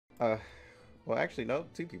Uh, well, actually, no.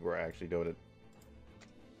 Two people are actually doing it.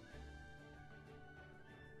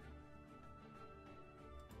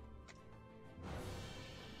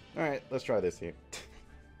 All right, let's try this here.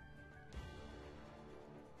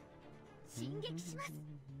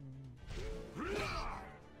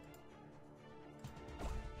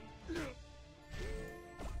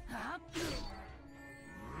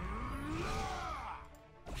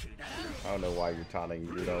 I don't know why you're taunting.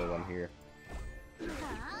 You're the only one here.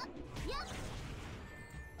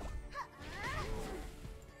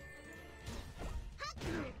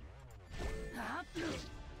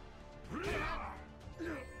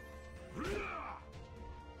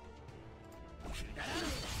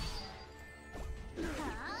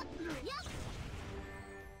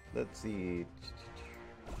 Let's see.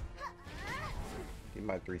 Give me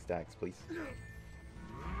my 3 stacks, please.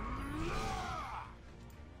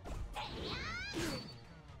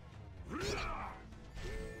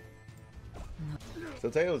 So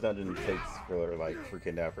Taiyo's dungeon takes for like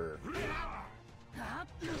freaking ever.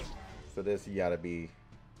 So this you gotta be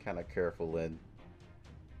kind of careful in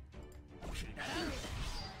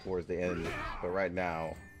towards the end. But right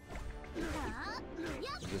now,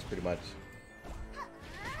 it's just pretty much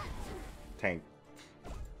tank.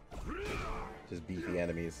 Just beefy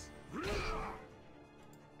enemies.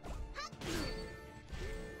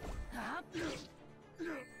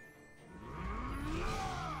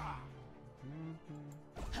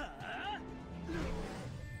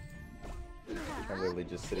 I'm literally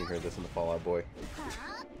just sitting here listening to Fall Out Boy.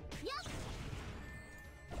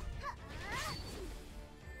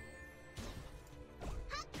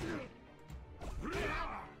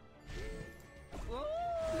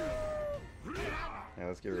 Yeah,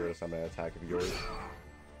 let's get rid of some of that attack of yours.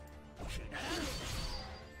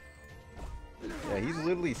 Yeah, he's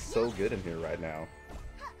literally so good in here right now.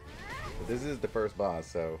 But this is the first boss,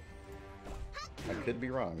 so I could be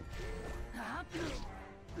wrong.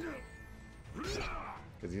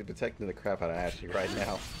 Because he's protecting the crap out of Ashley right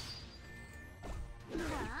now.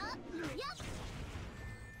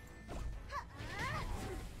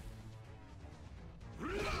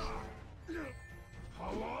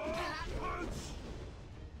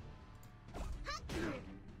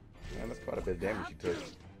 Man, that's quite a bit of damage he took.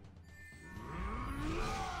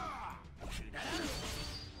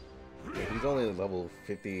 Yeah, he's only level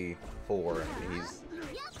 54, and he's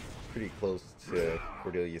pretty close to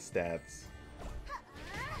Cordelia's stats.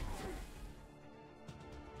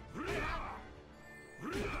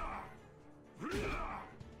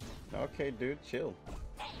 Okay, dude, chill.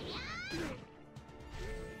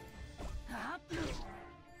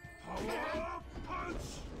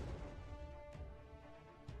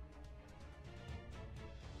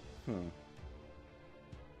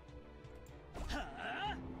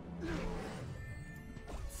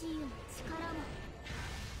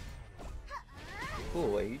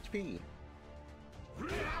 Full HP.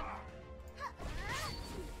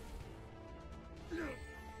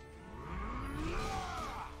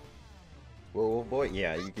 Well, boy,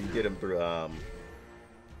 yeah, you can get him through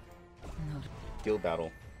guild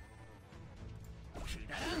battle.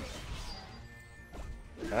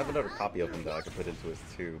 I have another copy of him that I could put into his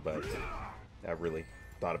too, but I really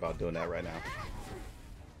thought about doing that right now.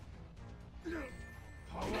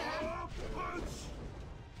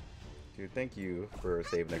 Dude, thank you for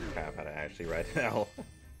saving the crap out of Ashley right now.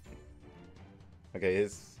 Okay,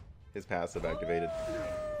 his passive activated.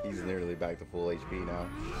 He's nearly back to full HP now.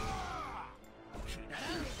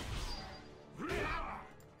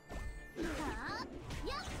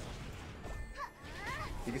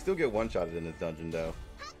 You can still get one-shotted in this dungeon though.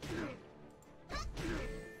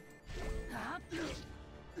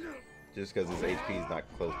 Just because his HP is not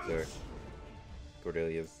close to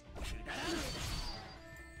Cordelia's.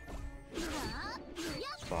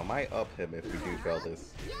 So I might up him if we do fail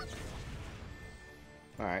this.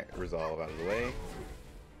 Alright, resolve out of the way.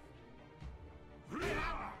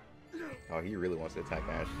 Oh, he really wants to attack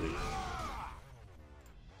Ashley.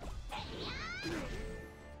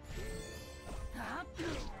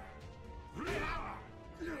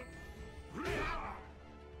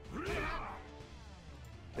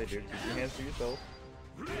 Hey dude, keep your hands to yourself.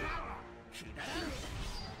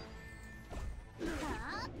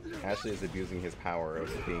 Ashley is abusing his power of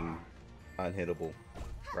being unhittable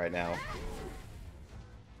right now.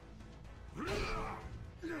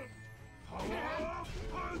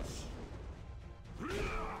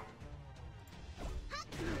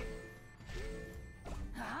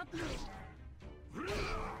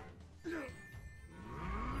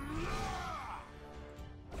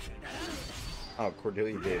 Oh,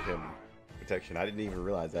 Cordelia gave him protection. I didn't even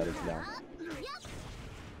realize that until now.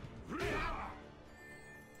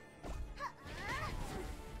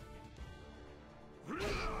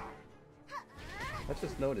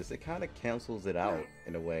 just noticed it kind of cancels it out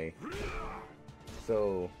in a way.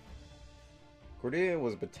 So Cordelia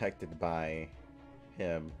was protected by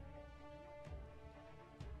him,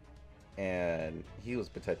 and he was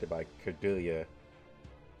protected by Cordelia.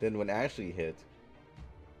 Then when Ashley hit,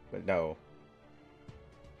 but no,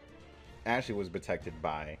 Ashley was protected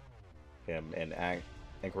by him, and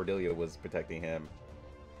Cordelia was protecting him.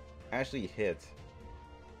 Ashley hit,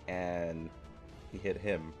 and he hit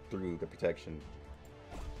him through the protection.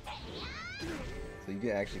 So you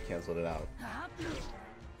can actually cancel it out.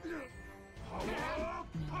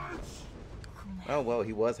 Oh well,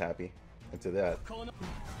 he was happy into that.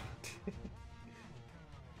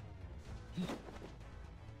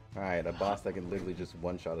 Alright, a boss that can literally just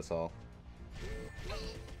one-shot us all.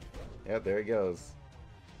 Yep, there he goes.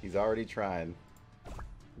 He's already trying. I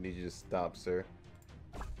need you to stop, sir.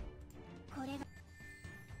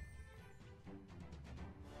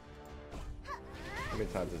 How many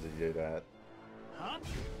times did he do that?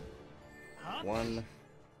 One.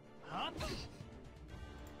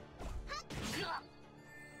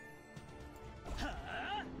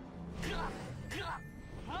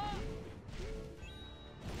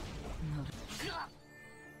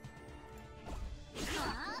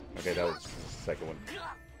 Okay, that was the second one.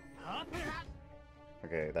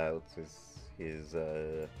 Okay, that was his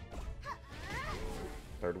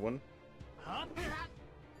third one.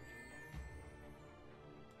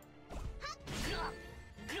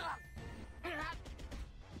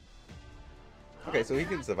 Okay, so he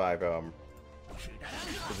can survive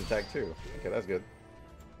his attack too. Okay, that's good.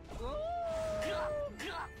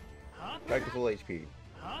 Back to full HP.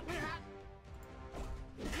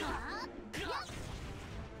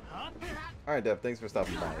 Alright, Dev, thanks for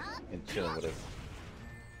stopping by and chilling with us.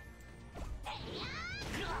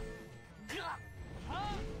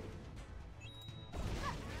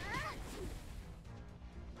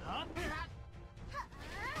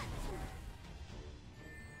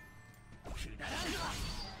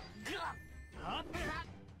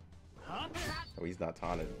 Oh, he's not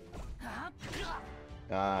taunted.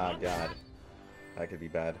 Ah, God. That could be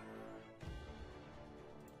bad.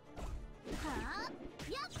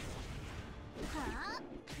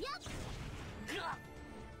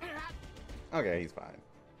 Okay, he's fine.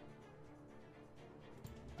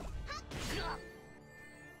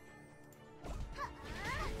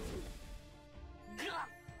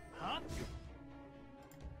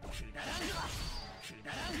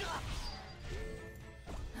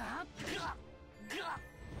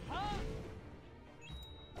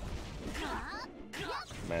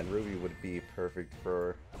 Man, Ruby would be perfect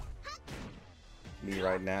for me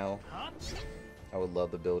right now. I would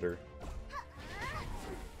love to build her.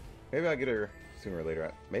 Maybe I'll get her sooner or later.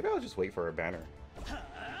 Maybe I'll just wait for her banner.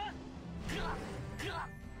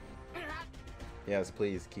 Yes,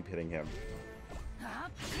 please keep hitting him.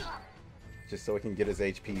 Just so I can get his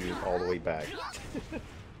HP all the way back.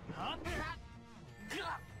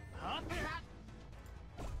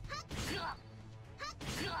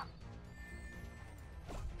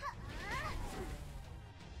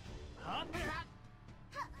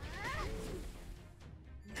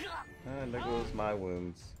 And there goes my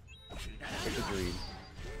wounds. Pick a dream.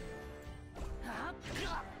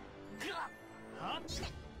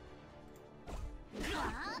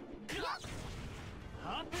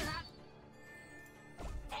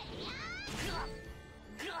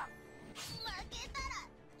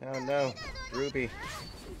 Oh no, Ruby.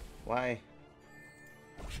 Why?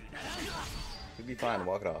 You'll be fine,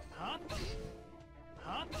 walk it off.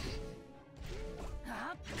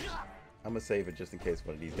 I'm gonna save it just in case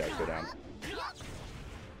one of these guys go down.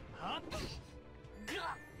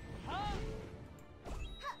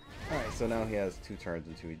 Alright, so now he has 2 turns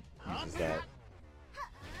until he uses that.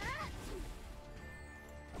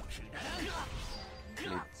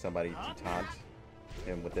 Need somebody to taunt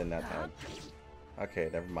him within that time. Okay,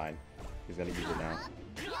 never mind. He's gonna use it now.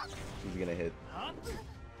 He's gonna hit.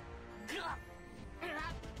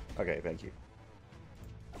 Okay, thank you.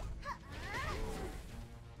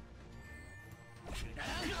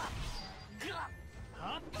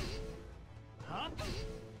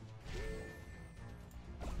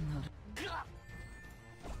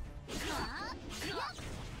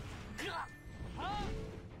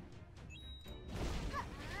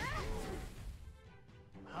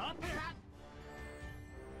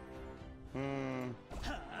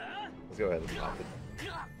 Let's go ahead and pop it.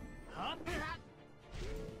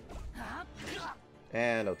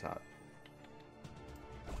 And no taunt.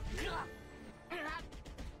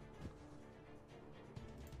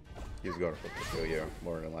 He's going for Taiyo,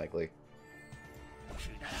 more than likely.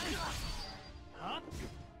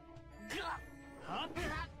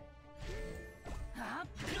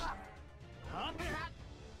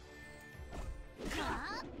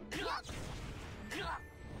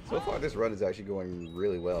 So far, this run is actually going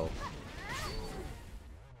really well.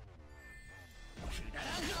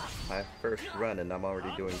 My first run, and I'm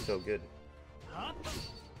already doing so good.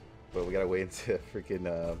 But we gotta wait until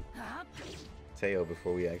freaking Taiyo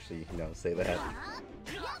before we actually, you know, say that.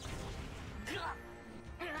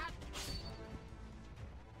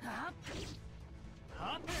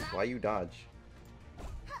 Why you dodge?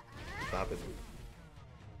 Stop it.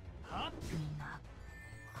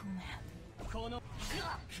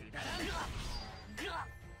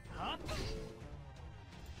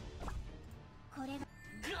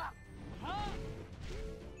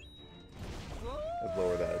 Let's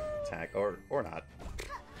lower that attack, or not.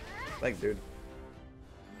 Thanks, dude.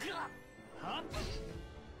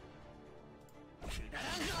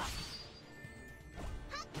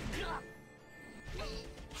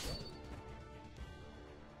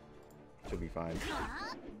 Should be fine.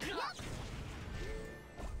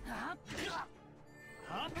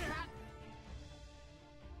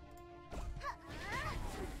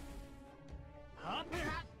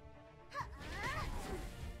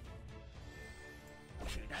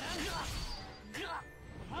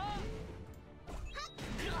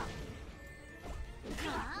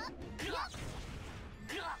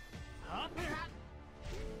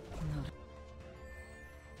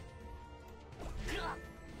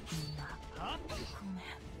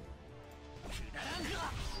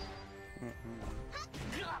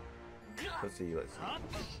 Let's see.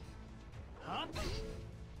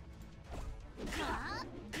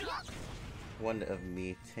 One of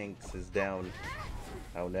me tanks is down.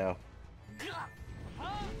 Oh no.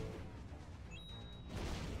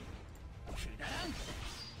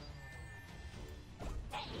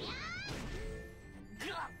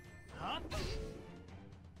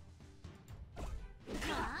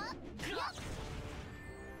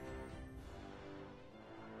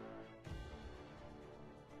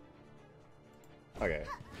 Okay.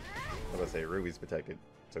 I was gonna say Ruby's protected,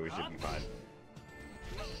 so we should be fine.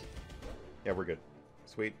 Yeah, we're good.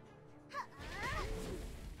 Sweet.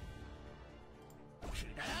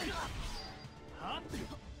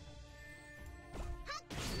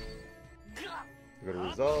 Go to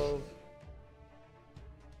resolve.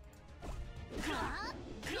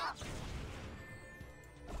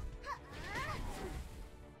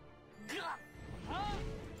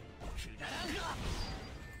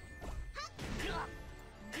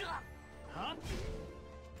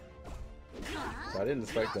 So I didn't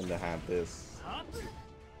expect them to have this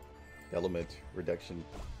element reduction.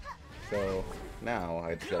 So now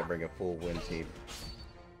I just gotta bring a full win team.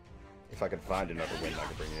 If I could find another win, I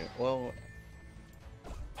could bring it. Well,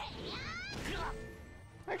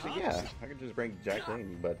 actually, yeah, I could just bring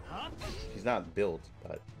Jacqueline, but she's not built.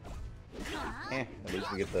 But at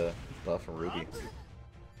least we get the buff from Ruby.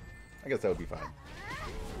 I guess that would be fine.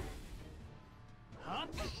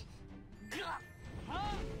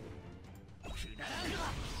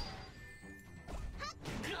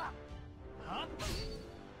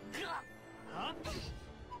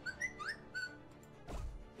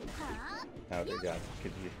 Oh dear God,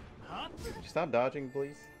 could you stop dodging,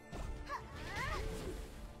 please?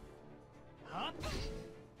 I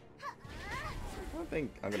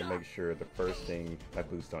think I'm gonna make sure the first thing I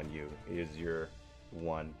boost on you is your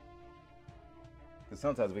 1. Because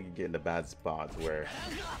sometimes we can get into bad spots where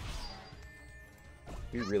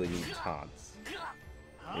we really need taunts.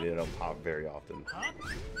 And they don't pop very often.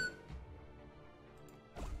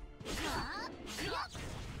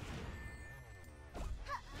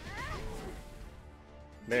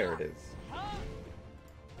 There it is. I'm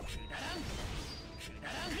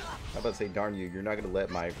about to say, darn you, you're not gonna let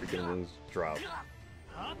my freaking wounds drop.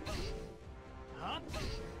 I'm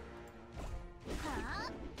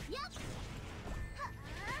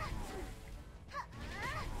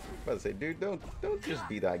about to say, dude, don't just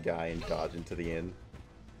be that guy and dodge into the end.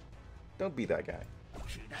 Don't be that guy.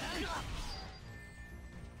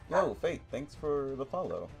 Oh, Faith, thanks for the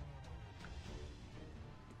follow.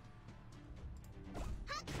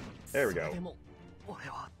 There we go.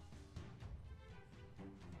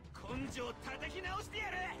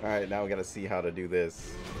 Alright, now we gotta see how to do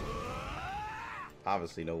this.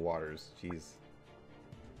 Obviously no waters, jeez.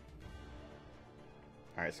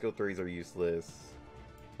 Alright, skill 3s are useless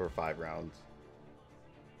for 5 rounds.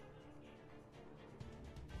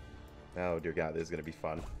 Oh dear God, this is gonna be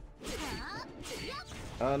fun.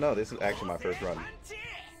 Oh no, this is actually my first run.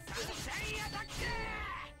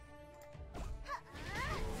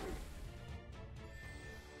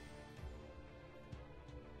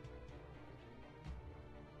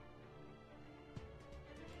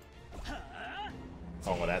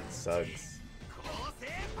 Oh, that sucks.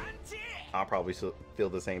 I'll probably feel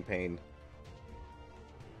the same pain.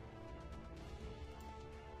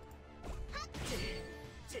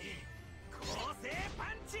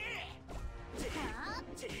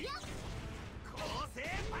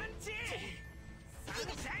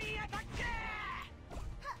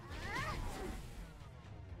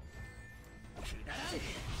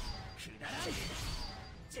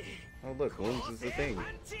 Oh look, wounds is the thing.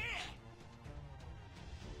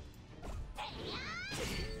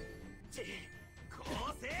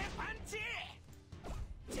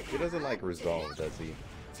 He doesn't like resolve, does he?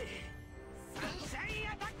 I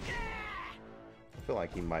feel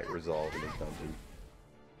like he might resolve in this dungeon.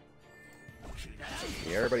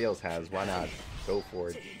 Yeah, everybody else has, why not? Go for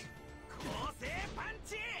it.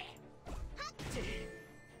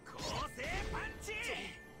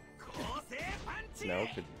 No,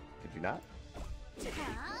 could you not?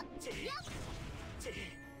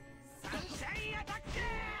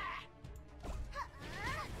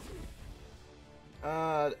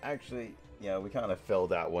 Actually, yeah, we kind of failed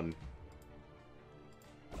that one.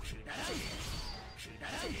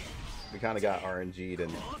 We kind of got RNG'd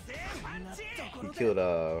and he killed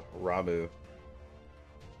Ramu.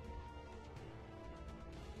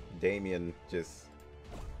 Damien just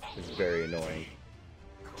is very annoying.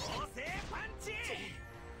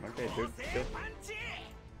 Okay, dude, chill.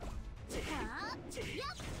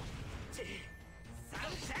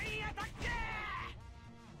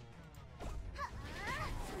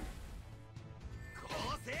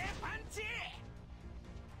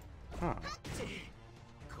 Huh.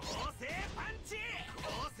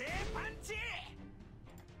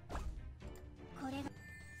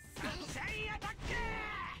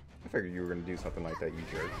 I figured you were gonna do something like that, you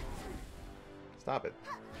jerk. Stop it.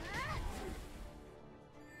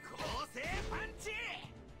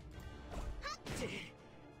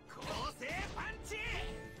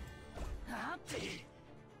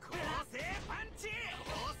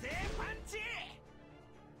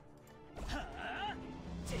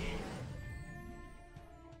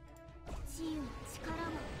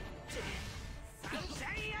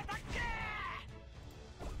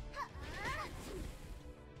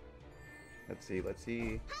 Let's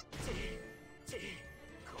see.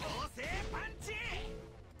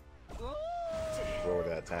 Roll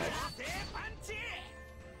that attack.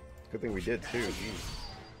 Good thing we did too.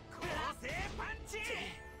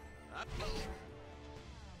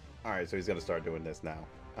 Alright, so he's gonna start doing this now.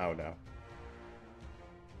 Oh no.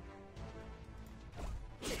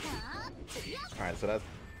 Alright, so that's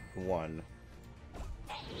one.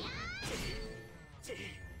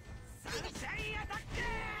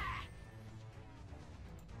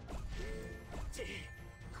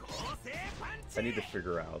 I need to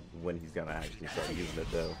figure out when he's gonna actually start using it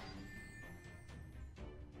though.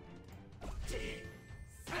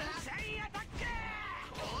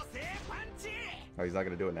 Oh, he's not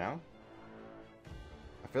gonna do it now?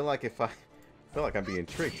 I feel like I'm being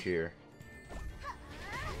tricked here.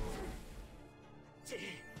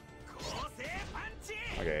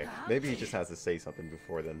 Okay, maybe he just has to say something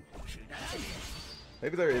before then.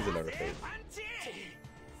 Maybe there is another phase.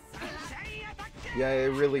 Yeah,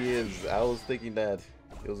 it really is. I was thinking that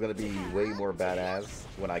it was gonna be way more badass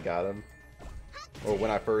when I got him. Or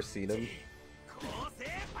when I first seen him.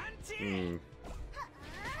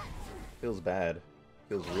 Feels bad.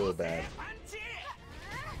 Feels real bad.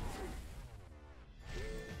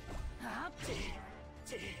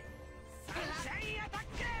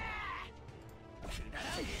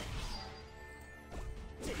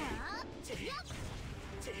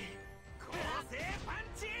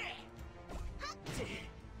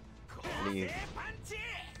 I mean,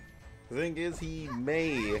 the thing is, he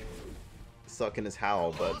may suck in his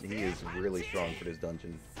howl, but he is really strong for this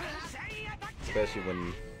dungeon. Especially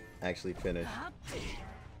when actually finished.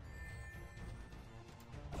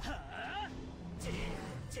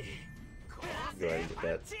 Go ahead and get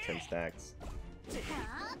that 10 stacks.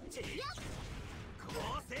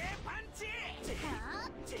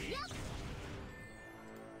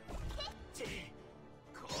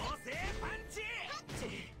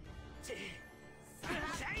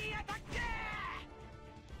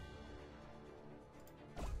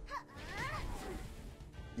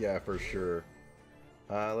 Yeah, for sure.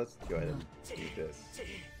 Let's go ahead and do this.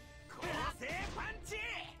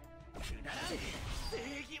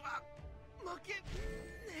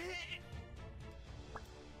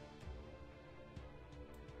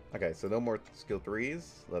 Okay, so no more skill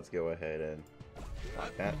 3s. Let's go ahead and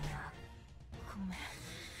lock that.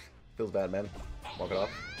 Feels bad, man. Walk it off.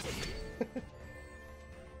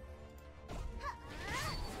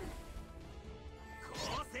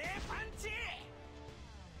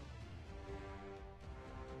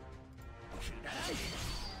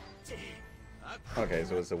 Okay,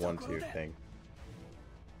 so it's a 1-2 thing.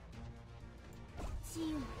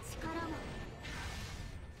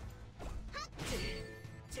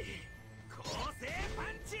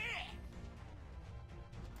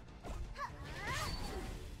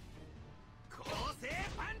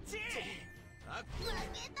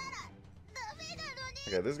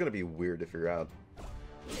 Okay, this is gonna be weird to figure out.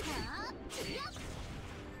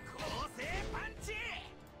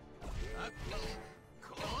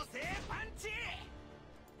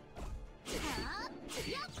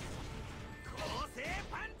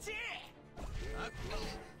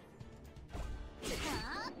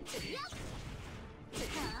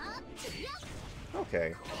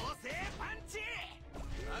 Okay.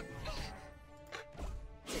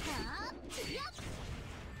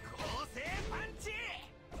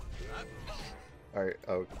 Alright,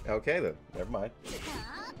 oh, okay then. Never mind.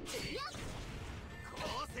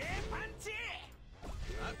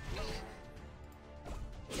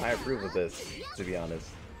 I approve of this, to be honest.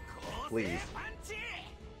 Please.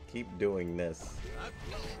 Keep doing this.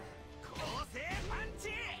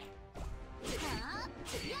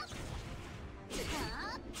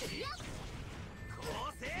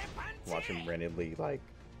 Watch him randomly, like,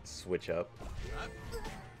 switch up.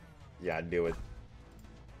 Yeah, do it.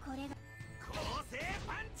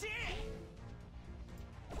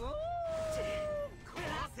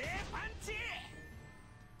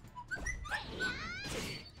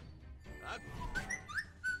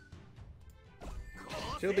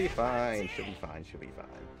 She'll be fine, she'll be fine, she'll be fine.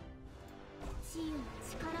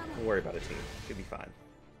 Don't worry about it, team. She'll be fine.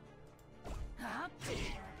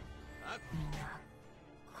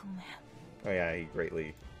 Oh yeah, he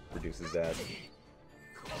greatly reduces that.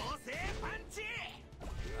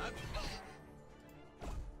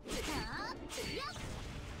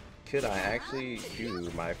 Could I actually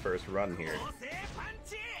do my first run here?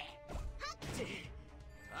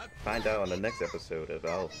 Find out on the next episode of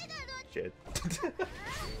oh shit.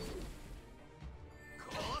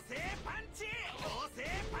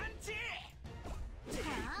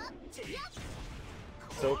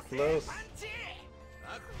 So close.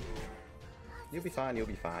 You'll be fine, you'll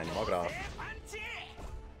be fine. Walk it off.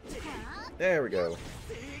 There we go.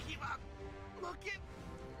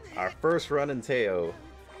 Our first run in Taiyo.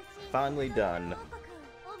 Finally done.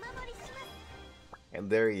 And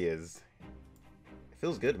there he is. It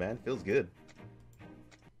feels good, man. It feels good.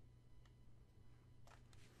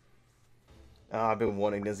 I've been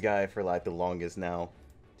wanting this guy for like the longest now.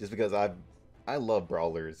 Just because I love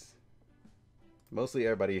brawlers. Mostly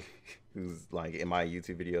everybody who's like in my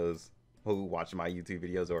YouTube videos, who watch my YouTube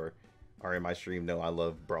videos or are in my stream know I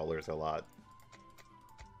love brawlers a lot.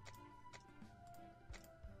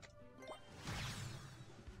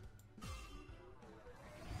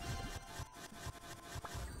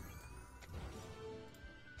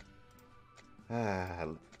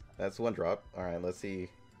 That's one drop. Alright, let's see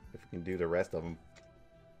if we can do the rest of them.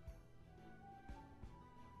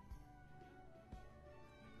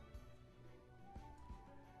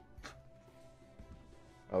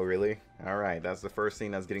 Oh, really? Alright, that's the first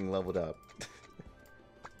thing that's getting leveled up.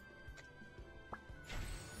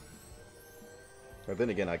 But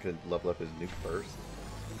then again, I could level up his nuke first.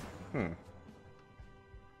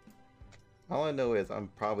 All I know is I'm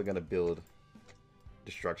probably going to build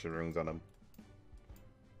destruction runes on him.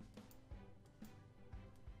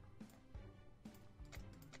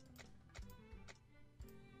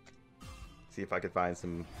 See if I could find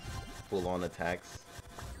some full-on attack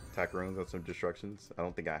runes on some destructions. I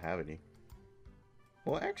don't think I have any.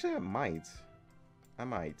 Well, actually, I might.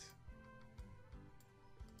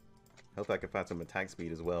 Hope I can find some attack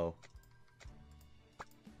speed as well.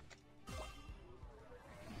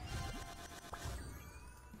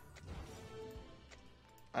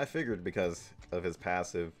 I figured because of his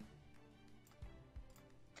passive.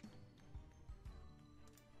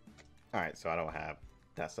 Alright, so I don't have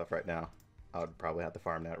that stuff right now. I would probably have to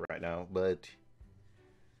farm that right now, but...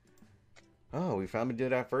 Oh, we finally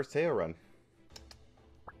did our first Taiyo run.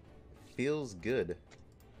 Feels good.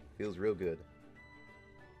 Feels real good.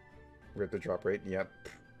 Rip the drop rate, yep.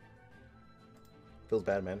 Feels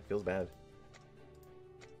bad, man. Feels bad.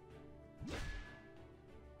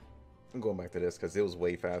 I'm going back to this because it was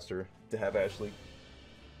way faster to have Ashley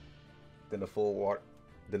than a full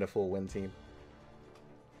win team.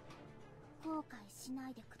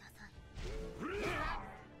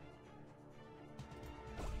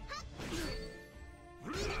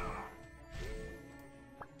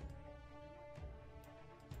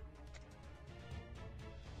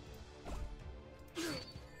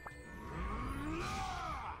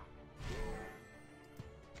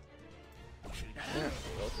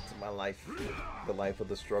 My life. The life of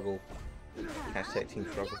the struggle. Hashtag team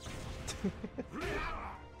struggle.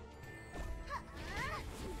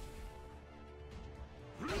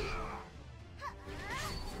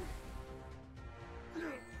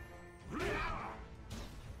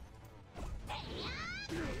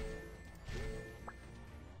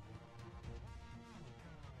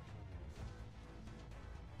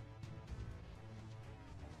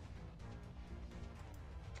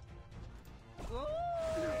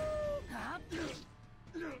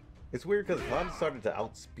 It's weird because Cloud started to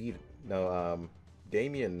outspeed. No,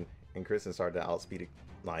 Damien and Kristen started to outspeed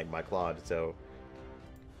like my Claude, so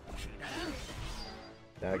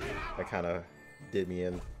that kind of did me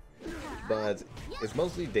in. But it's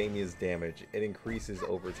mostly Damien's damage. It increases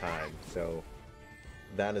over time, so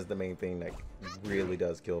that is the main thing that really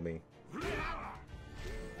does kill me.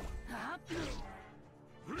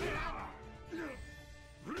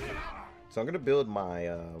 So I'm gonna build my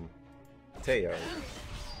Taiyo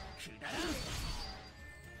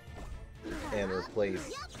and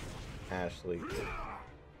replace Ashley.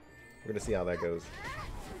 We're gonna see how that goes.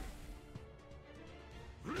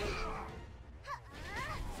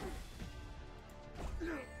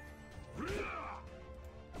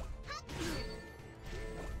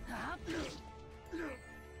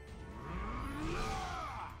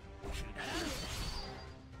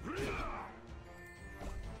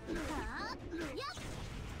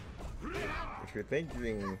 If you're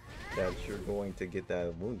thinking that you're going to get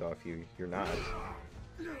that wound off you, you're not.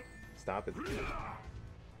 Stop it.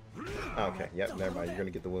 Okay, yep, never mind. You're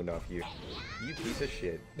gonna get the wound off you. You piece of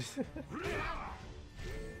shit.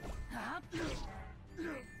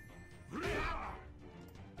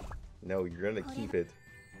 No, you're gonna keep it.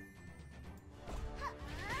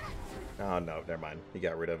 Oh no, never mind. You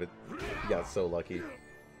got rid of it. You got so lucky.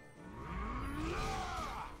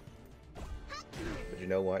 But you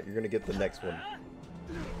know what? You're gonna get the next one.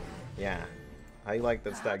 Yeah. I like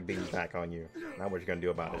that stack being back on you. Now what you gonna do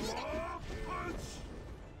about it?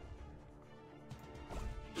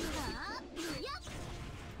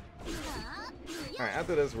 Alright,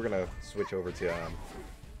 after this we're gonna switch over to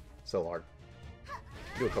Solar.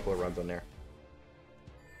 Do a couple of runs on there.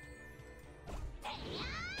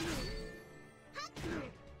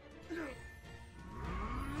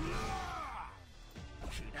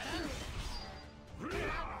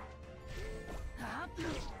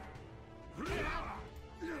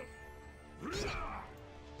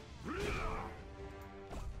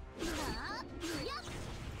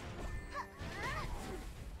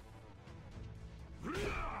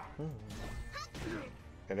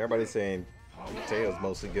 And everybody's saying Taiyo's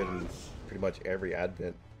mostly good in pretty much every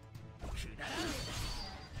advent.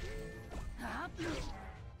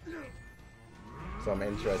 So I'm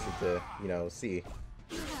interested to, you know, see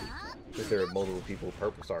if there are multiple people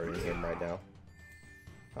purple starting him right now.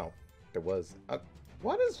 Oh, there was.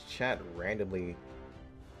 Why does chat randomly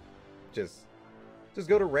just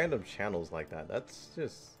go to random channels like that? That's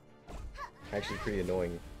just actually pretty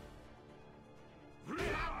annoying.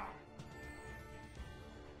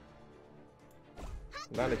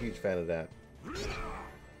 Not a huge fan of that.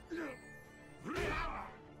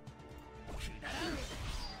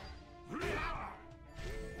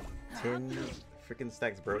 10 freaking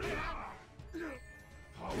stacks, bro.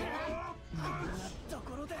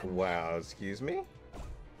 Wow, excuse me?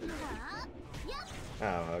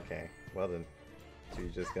 Oh, okay. Well then. So you're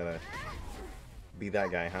just gonna be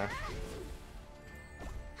that guy, huh?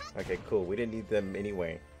 Okay, cool. We didn't need them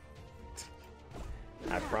anyway.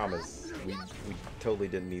 I promise. We totally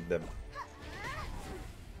didn't need them.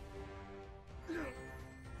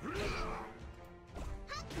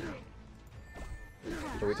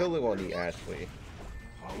 But we totally won't need Ashley.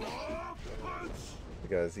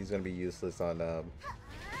 Because he's going to be useless on the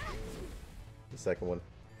second one.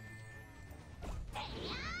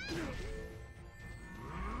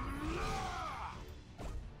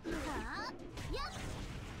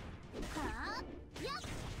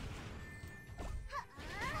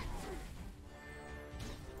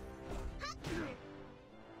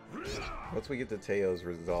 Once we get to Taiyo's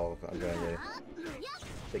resolve, I'm going to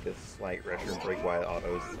take a slight restroom break while it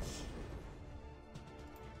autos.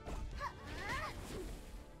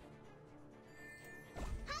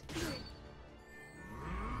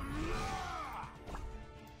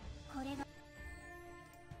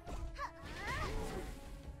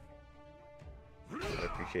 I'd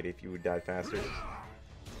appreciate it if you would die faster.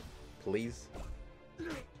 Please.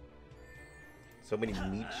 So many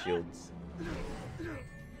meat shields.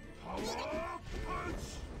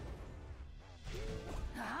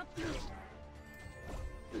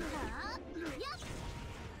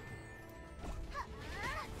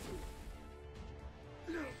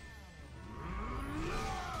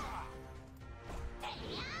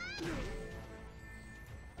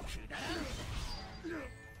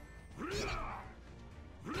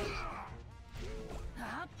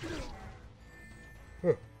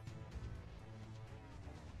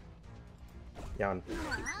 Down.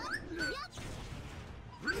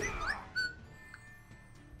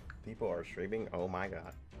 People are streaming? Oh my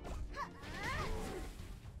god.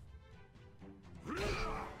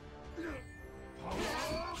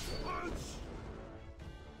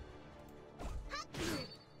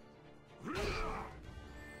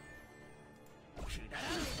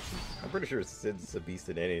 I'm pretty sure Sid's a beast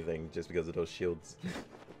in anything just because of those shields.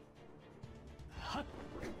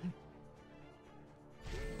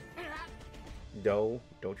 No,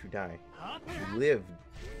 don't you die. You live,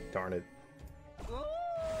 darn it.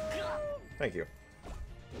 Thank you.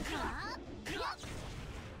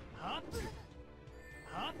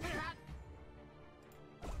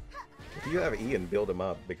 If you have Ian, build him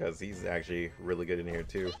up because he's actually really good in here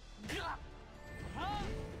too.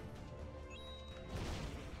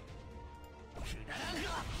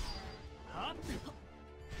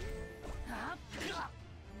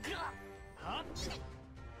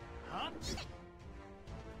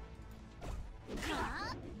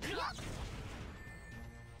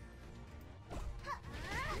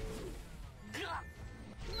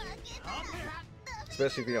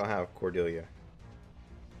 Especially if you don't have Cordelia.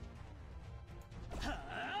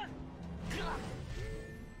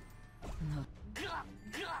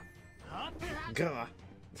 Gah.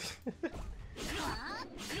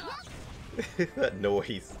 That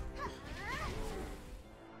noise.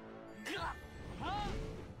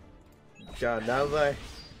 God, now that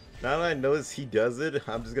I notice he does it,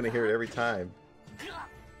 I'm just gonna hear it every time.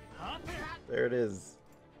 There it is.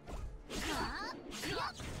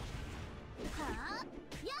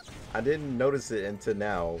 I didn't notice it until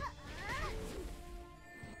now.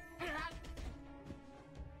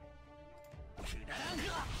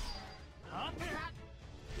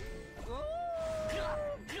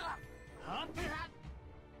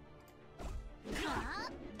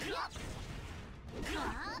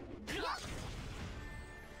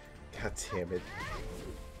 God damn it.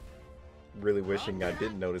 Really wishing I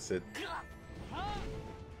didn't notice it.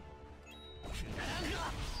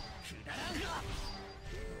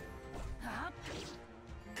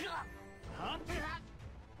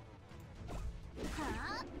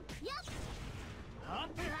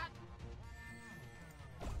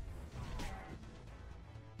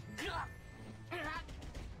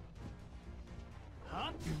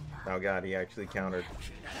 Oh god, he actually countered.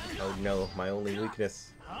 Oh no, my only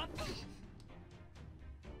weakness.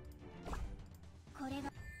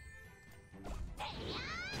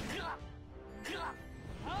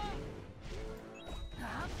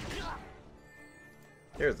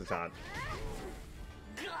 Here's the taunt.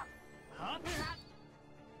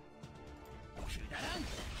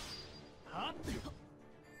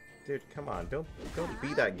 Dude, come on, don't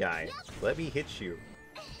be that guy. Let me hit you.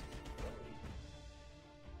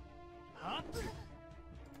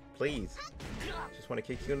 Please. Just want to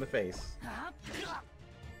kick you in the face.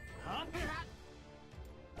 On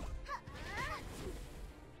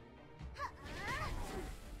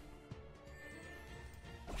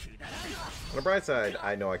the bright side,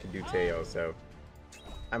 I know I can do Taiyo, so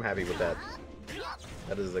I'm happy with that.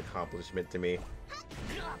 That is an accomplishment to me.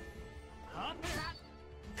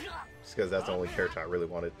 Just because that's the only character I really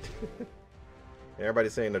wanted. And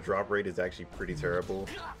everybody's saying the drop rate is actually pretty terrible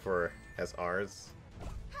for SRs,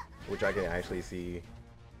 which I can actually see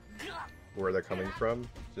where they're coming from,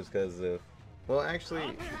 just because of, well, actually,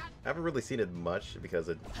 I haven't really seen it much because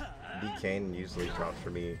DK usually drops for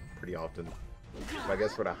me pretty often. But I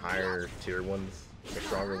guess for the higher tier ones, the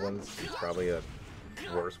stronger ones, it's probably a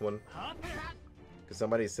worse one. Because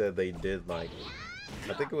somebody said they did, like,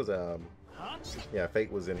 I think it was, yeah,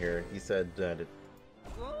 Fate was in here. He said that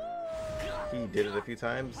he did it a few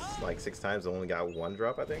times, like 6 times, only got 1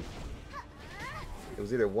 drop, I think. It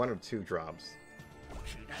was either 1 or 2 drops.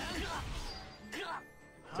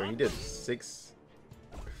 So he did 6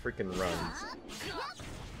 freaking runs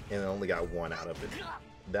and only got 1 out of it.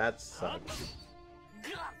 That sucks.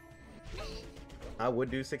 I would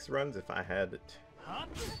do 6 runs if I had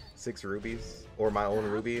 6 rubies or my own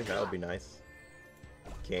ruby. That would be nice.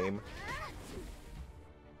 Game.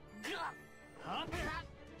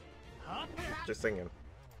 Just singing.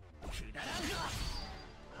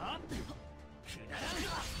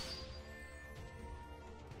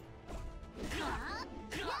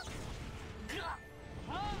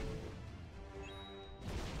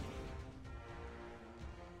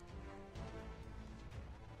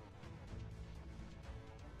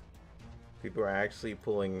 People are actually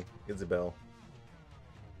pulling Isabel.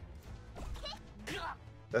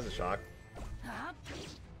 That's a shock.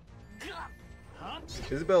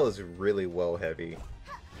 Isabel is really well heavy.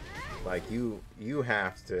 Like you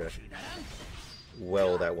have to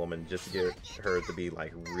well that woman just to get her to be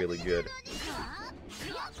like really good.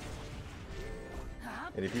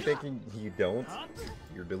 And if you're thinking you don't,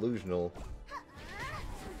 you're delusional.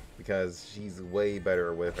 Because she's way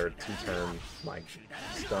better with her two-turn like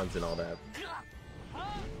stunts and all that.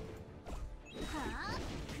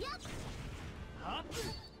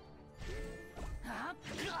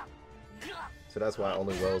 So that's why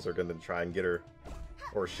only Wells are gonna try and get her,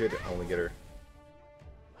 or should only get her.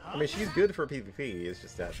 I mean, she's good for PvP, it's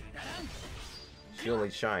just that she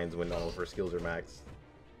only shines when all of her skills are maxed.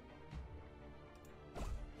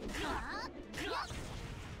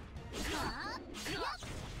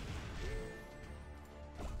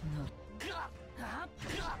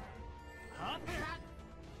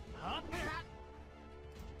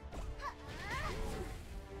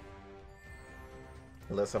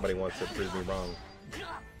 Unless somebody wants to prove me wrong.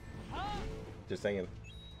 Just saying.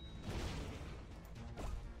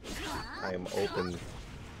 I am open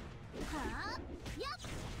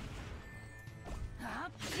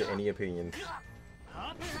to any opinions.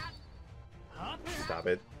 Stop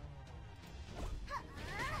it.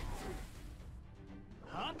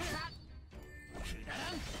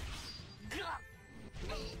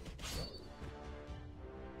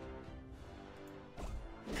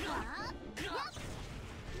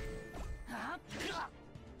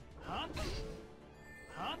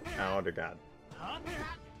 Oh dear God.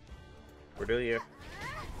 Cordelia,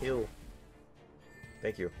 heal.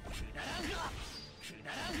 Thank you.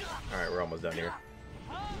 Alright, we're almost done here.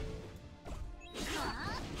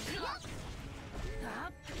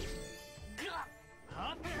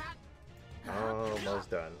 Almost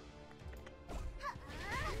done.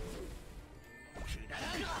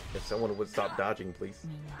 If someone would stop dodging, please.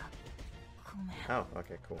 Oh,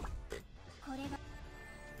 okay, cool.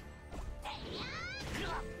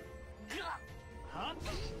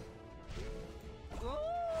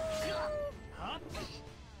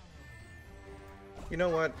 You know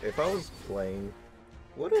what? If I was playing,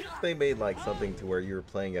 what if they made like something to where you were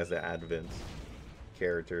playing as an Advent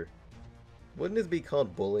character? Wouldn't this be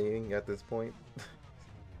called bullying at this point?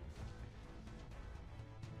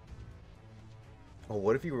 Oh,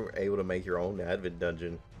 what if you were able to make your own Advent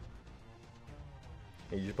dungeon?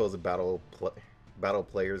 And you're supposed to battle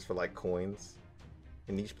players for like coins,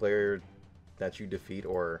 and each player that you defeat,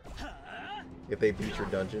 or if they beat your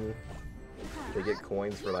dungeon, they get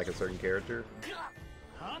coins for like a certain character.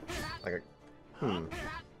 Like a I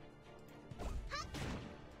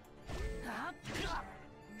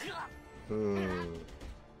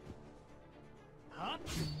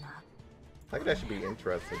think that should be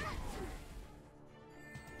interesting.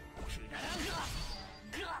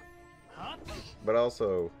 But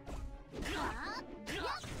also,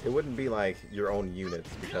 it wouldn't be like your own units,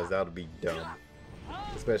 because that would be dumb.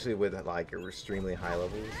 Especially with like extremely high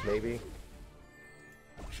levels, maybe.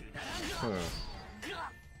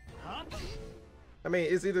 I mean,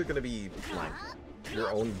 it's either gonna be like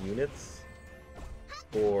your own units,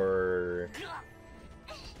 or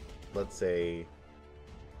let's say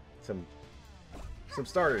some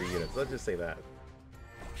starter units. Let's just say that,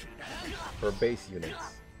 or base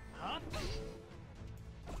units,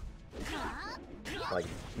 like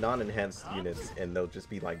non-enhanced units, and they'll just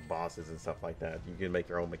be like bosses and stuff like that. You can make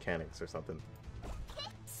your own mechanics or something.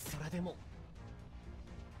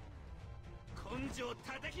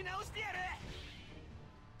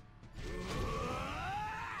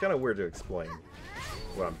 Kind of weird to explain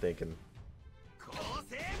what I'm thinking.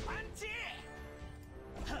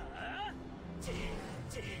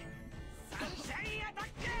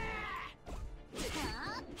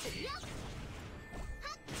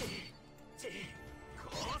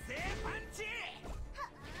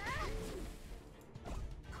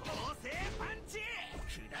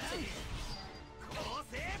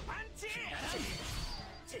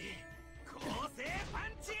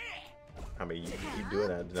 I mean, you keep doing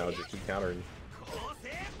that, and I'll just keep countering.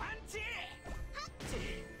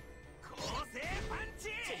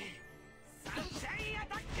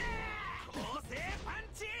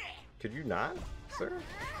 Could you not, sir?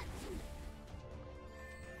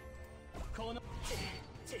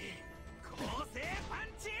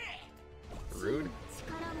 Rude.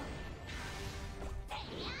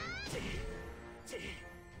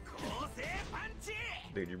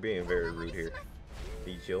 Dude, you're being very rude here.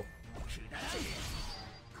 Be chill.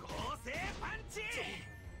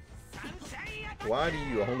 Why do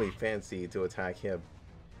you only fancy to attack him?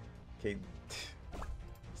 Okay,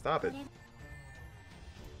 stop it.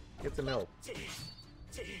 Get some help.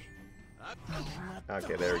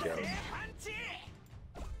 Okay, there we go.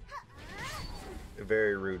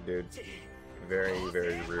 Very rude, dude. Very,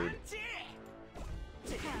 very rude.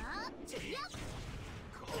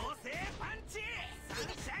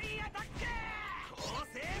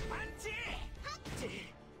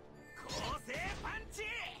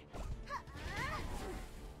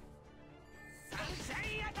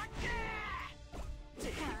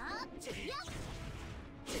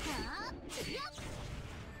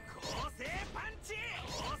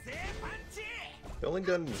 The only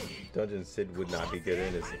dungeon Sid would not be good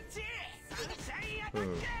in is...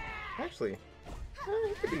 Actually, it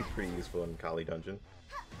could be pretty useful in Kali Dungeon.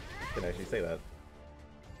 I can actually say that.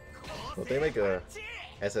 Well, if they make a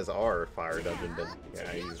SSR fire dungeon, then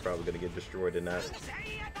yeah, he's probably going to get destroyed in that.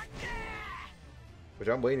 Which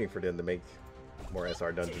I'm waiting for them to make more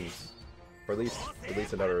SR dungeons. Or at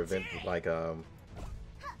least another event like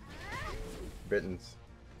Britain's.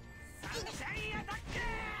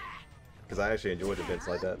 Because I actually enjoyed events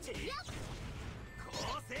like that.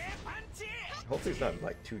 Hopefully it's not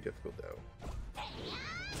like too difficult though.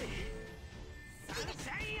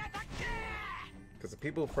 Because the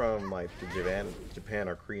people from like the Japan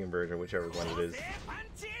or Korean version, whichever one it is,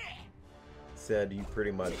 said you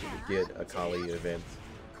pretty much get a Kali event.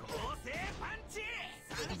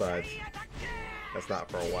 But that's not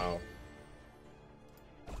for a while.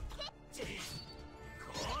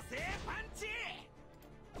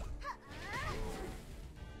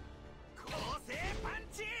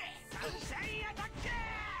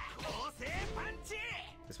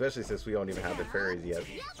 Especially since we don't even have the fairies yet.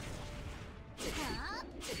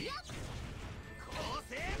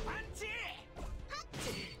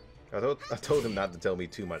 I told him not to tell me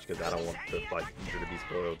too much because I don't want the like future to be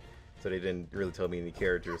spoiled. So they didn't really tell me any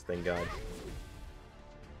characters, thank God.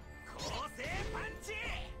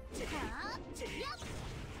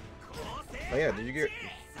 Oh yeah, did you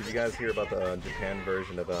guys hear about the Japan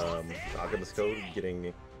version of Alchemist Code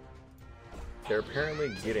getting? They're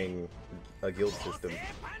apparently getting a guild system.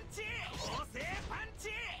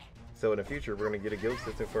 So in the future, we're gonna get a guild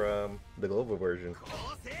system for the global version.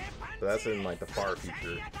 So that's in like the far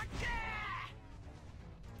future.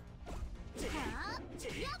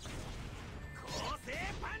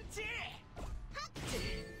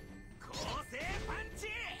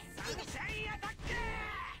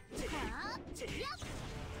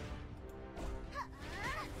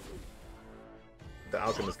 The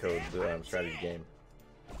Alchemist Code, the strategy game.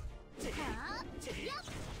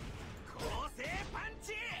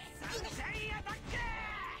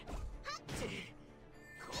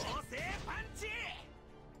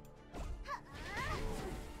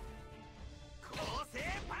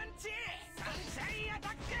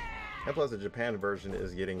 And plus the Japan version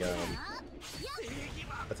is getting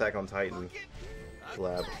Attack on Titan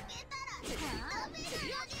collab.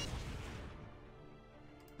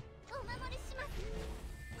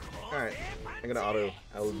 Alright,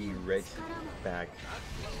 I will be right back.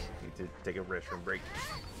 Need to take a restroom break.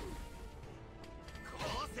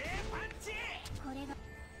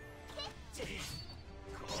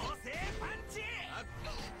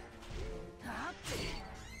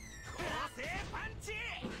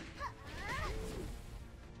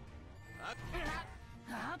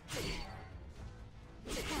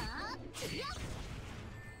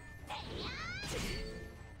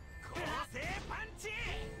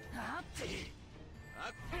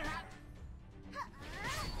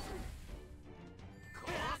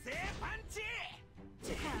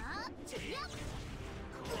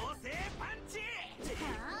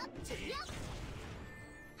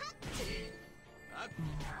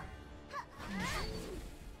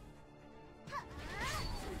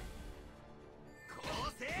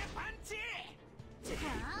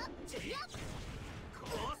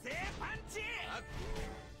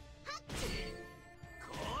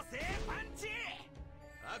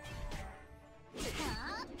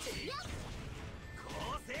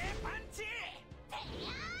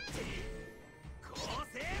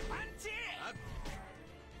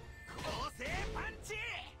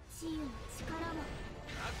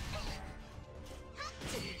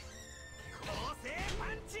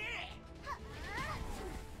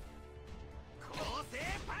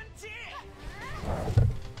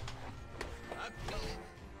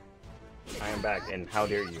 I am back, and how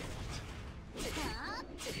dare you?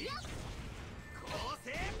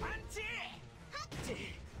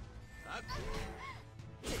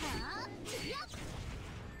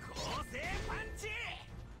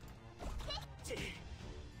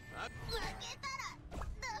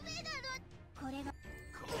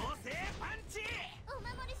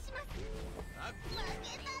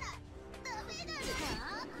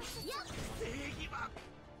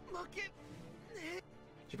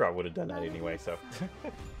 She probably would have done that anyway, so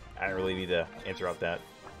I don't really need to interrupt that.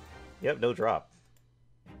 Yep, no drop.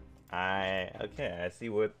 Okay, I see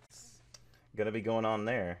what's gonna be going on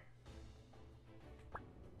there.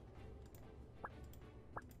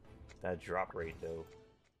 That drop rate though.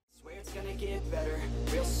 Swear it's gonna get better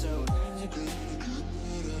real soon.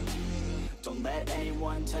 Don't let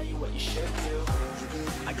anyone tell you what you should do.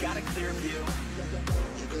 I got a clear view.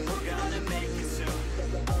 We're gonna make it soon.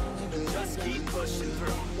 Just keep pushing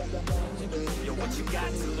through. You're what you got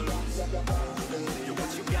to lose. You're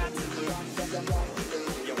what you got to lose.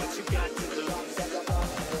 You're what you got to lose.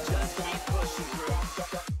 Just keep pushing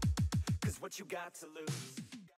through. 'Cause what you got to lose.